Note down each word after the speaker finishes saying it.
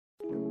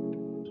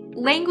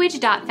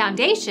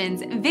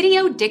Language.Foundation's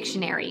Video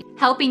Dictionary,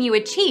 helping you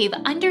achieve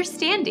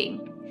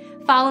understanding.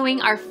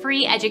 Following our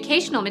free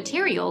educational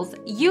materials,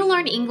 you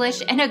learn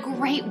English in a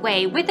great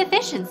way with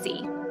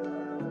efficiency.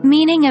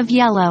 Meaning of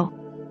yellow.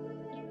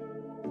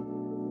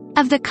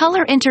 Of the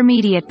color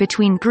intermediate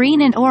between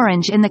green and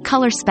orange in the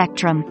color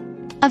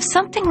spectrum. Of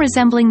something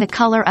resembling the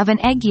color of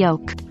an egg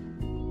yolk.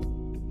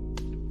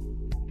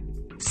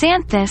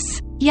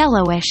 Xanthus,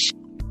 yellowish.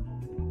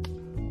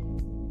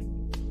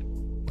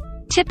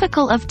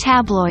 Typical of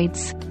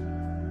tabloids.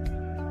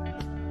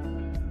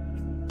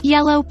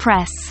 Yellow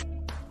press.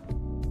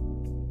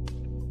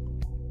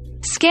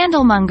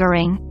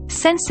 Scandalmongering,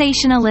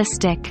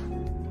 sensationalistic.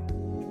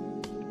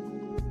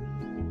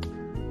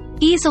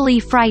 Easily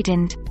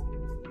frightened.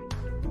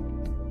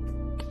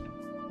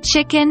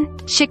 Chicken,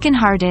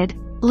 chicken-hearted,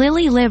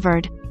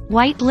 lily-livered,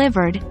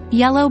 white-livered,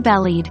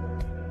 yellow-bellied.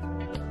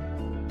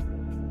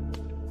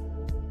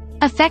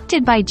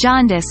 Affected by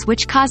jaundice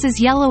which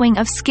causes yellowing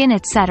of skin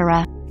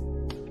etc.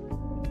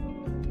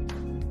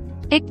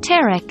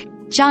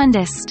 Icteric,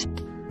 jaundiced.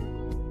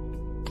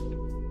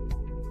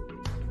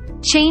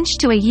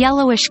 Changed to a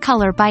yellowish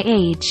color by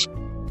age.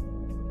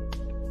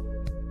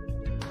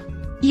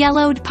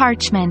 Yellowed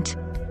parchment.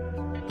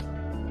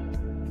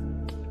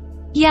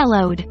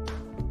 Yellowed.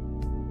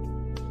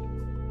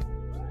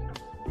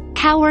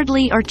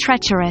 Cowardly or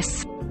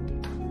treacherous.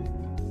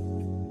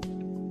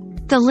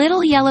 The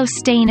little yellow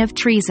stain of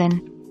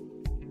treason.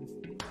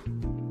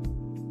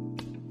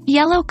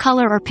 Yellow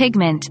color or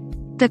pigment.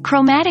 The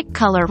chromatic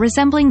color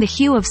resembling the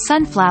hue of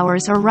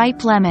sunflowers or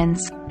ripe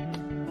lemons.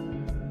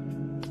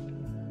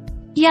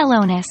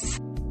 Yellowness.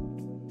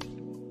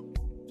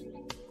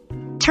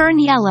 Turn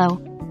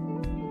yellow.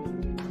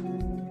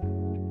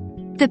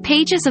 The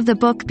pages of the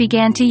book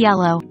began to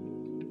yellow.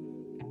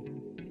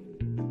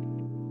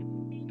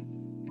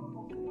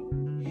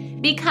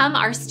 Become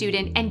our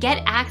student and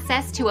get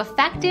access to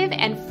effective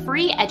and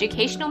free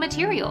educational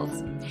materials.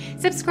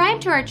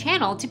 Subscribe to our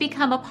channel to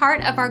become a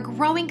part of our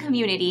growing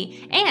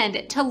community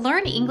and to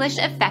learn English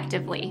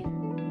effectively.